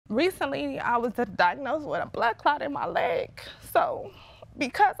recently I was diagnosed with a blood clot in my leg. So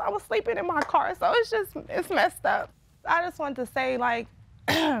because I was sleeping in my car, so it's messed up. I just want to say, like,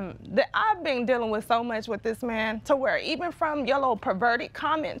 that I've been dealing with so much with this man to where even from your little perverted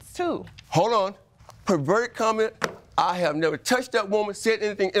comments too. Hold on. Perverted comment? I have never touched that woman, said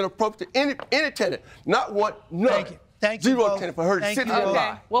anything inappropriate to any tenant. Not one, none. Thank you. Thank you. Zero tenant for her to sit there and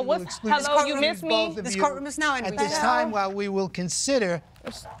lie. Well, hello, you missed me? This courtroom is now in at this time while we will consider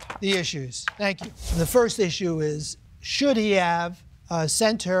the issues. Thank you. The first issue is, should he have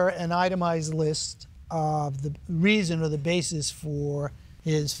sent her an itemized list of the reason or the basis for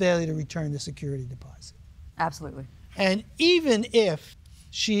his failure to return the security deposit? Absolutely. And even if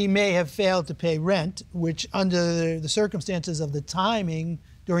she may have failed to pay rent, which under the circumstances of the timing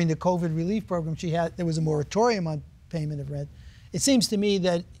during the COVID relief program there was a moratorium on payment of rent, it seems to me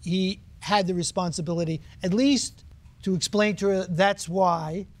that he had the responsibility at least to explain to her, that's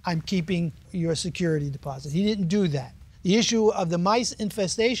why I'm keeping your security deposit. He didn't do that. The issue of the mice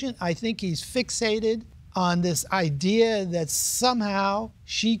infestation, I think he's fixated on this idea that somehow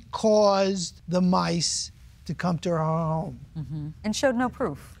she caused the mice to come to her home. Mm-hmm. And showed no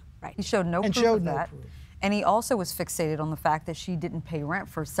proof. Right. He showed no proof of that. And he also was fixated on the fact that she didn't pay rent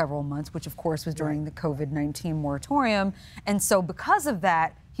for several months, which of course was during the COVID-19 moratorium. And so because of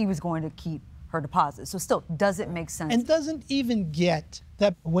that, he was going to keep her deposit. So still, does it make sense? And doesn't even get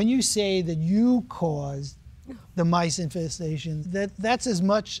that when you say that you caused the mice infestation, that's as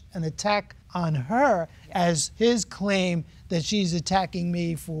much an attack on her as his claim that she's attacking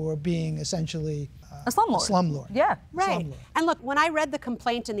me for being essentially a slumlord. A slumlord. Yeah. Right. Slumlord. And look, when I read the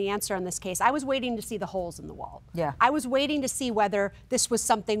complaint and the answer in this case, I was waiting to see the holes in the wall. Yeah. I was waiting to see whether this was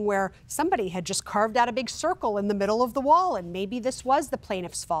something where somebody had just carved out a big circle in the middle of the wall and maybe this was the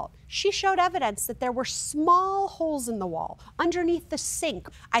plaintiff's fault. She showed evidence that there were small holes in the wall underneath the sink.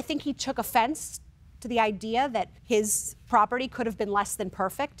 I think he took offense to the idea that his property could have been less than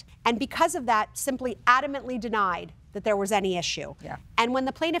perfect, and because of that, simply adamantly denied that there was any issue. Yeah. And when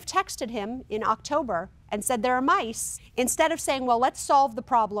the plaintiff texted him in October and said there are mice, instead of saying, well, let's solve the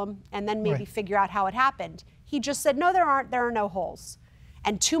problem and then maybe figure out how it happened, he just said, no, there are no holes.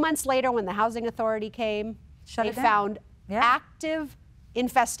 And 2 months later, when the housing authority came, they found active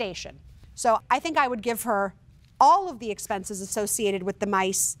infestation. So I think I would give her all of the expenses associated with the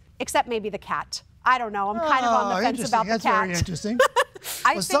mice, except maybe the cat. I don't know. I'm kind of on the fence about the cat. That's very interesting.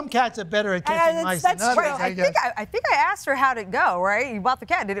 Some cats are better at catching mice than others. Right. I think I asked her how'd it go, right? You bought the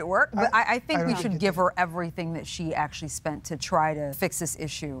cat, did it work? But I think we should give her everything that she actually spent to try to fix this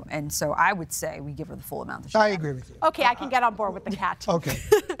issue. And so I would say we give her the full amount that she I agree with you. Okay, I can get on board with the cat. Okay.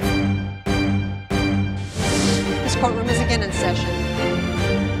 This courtroom is again in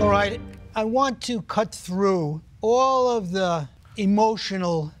session. All right. I want to cut through all of the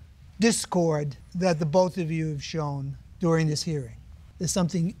emotional discord that the both of you have shown during this hearing. There's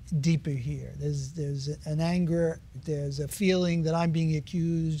something deeper here. There's an anger, there's a feeling that I'm being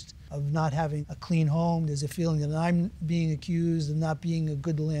accused of not having a clean home, there's a feeling that I'm being accused of not being a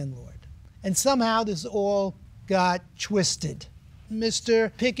good landlord. And somehow this all got twisted.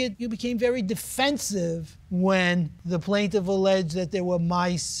 Mr. Pickett, you became very defensive when the plaintiff alleged that there were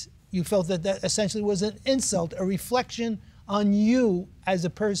mice. You felt that that essentially was an insult, a reflection on you as a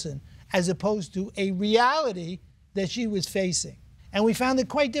person, as opposed to a reality that she was facing. And we found it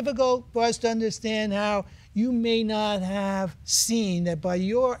quite difficult for us to understand how you may not have seen that by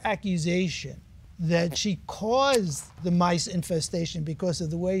your accusation that she caused the mice infestation because of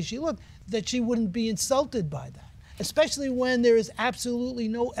the way she looked, that she wouldn't be insulted by that. Especially when there is absolutely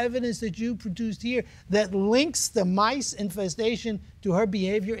no evidence that you produced here that links the mice infestation to her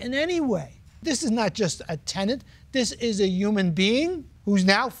behavior in any way. This is not just a tenant. This is a human being who's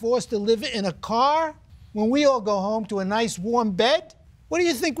now forced to live in a car when we all go home to a nice warm bed. What do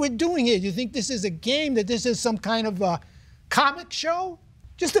you think we're doing here? Do you think this is a game, that this is some kind of a comic show?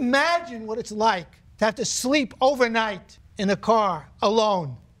 Just imagine what it's like to have to sleep overnight in a car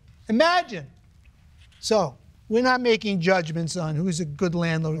alone. Imagine. So, we're not making judgments on who's a good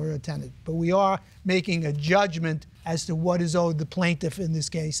landlord or a tenant, but we are making a judgment as to what is owed the plaintiff in this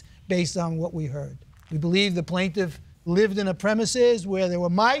case based on what we heard. We believe the plaintiff lived in a premises where there were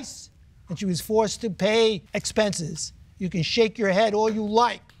mice and she was forced to pay expenses. You can shake your head all you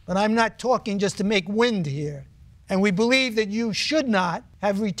like, but I'm not talking just to make wind here. And we believe that you should not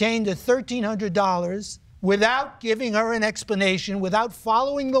have retained the $1,300 without giving her an explanation, without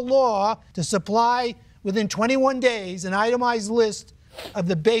following the law to supply within 21 days an itemized list of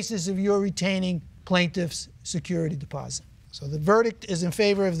the basis of your retaining plaintiff's security deposit. So the verdict is in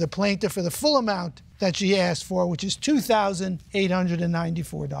favor of the plaintiff for the full amount that she asked for, which is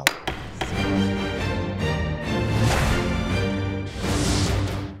 $2,894.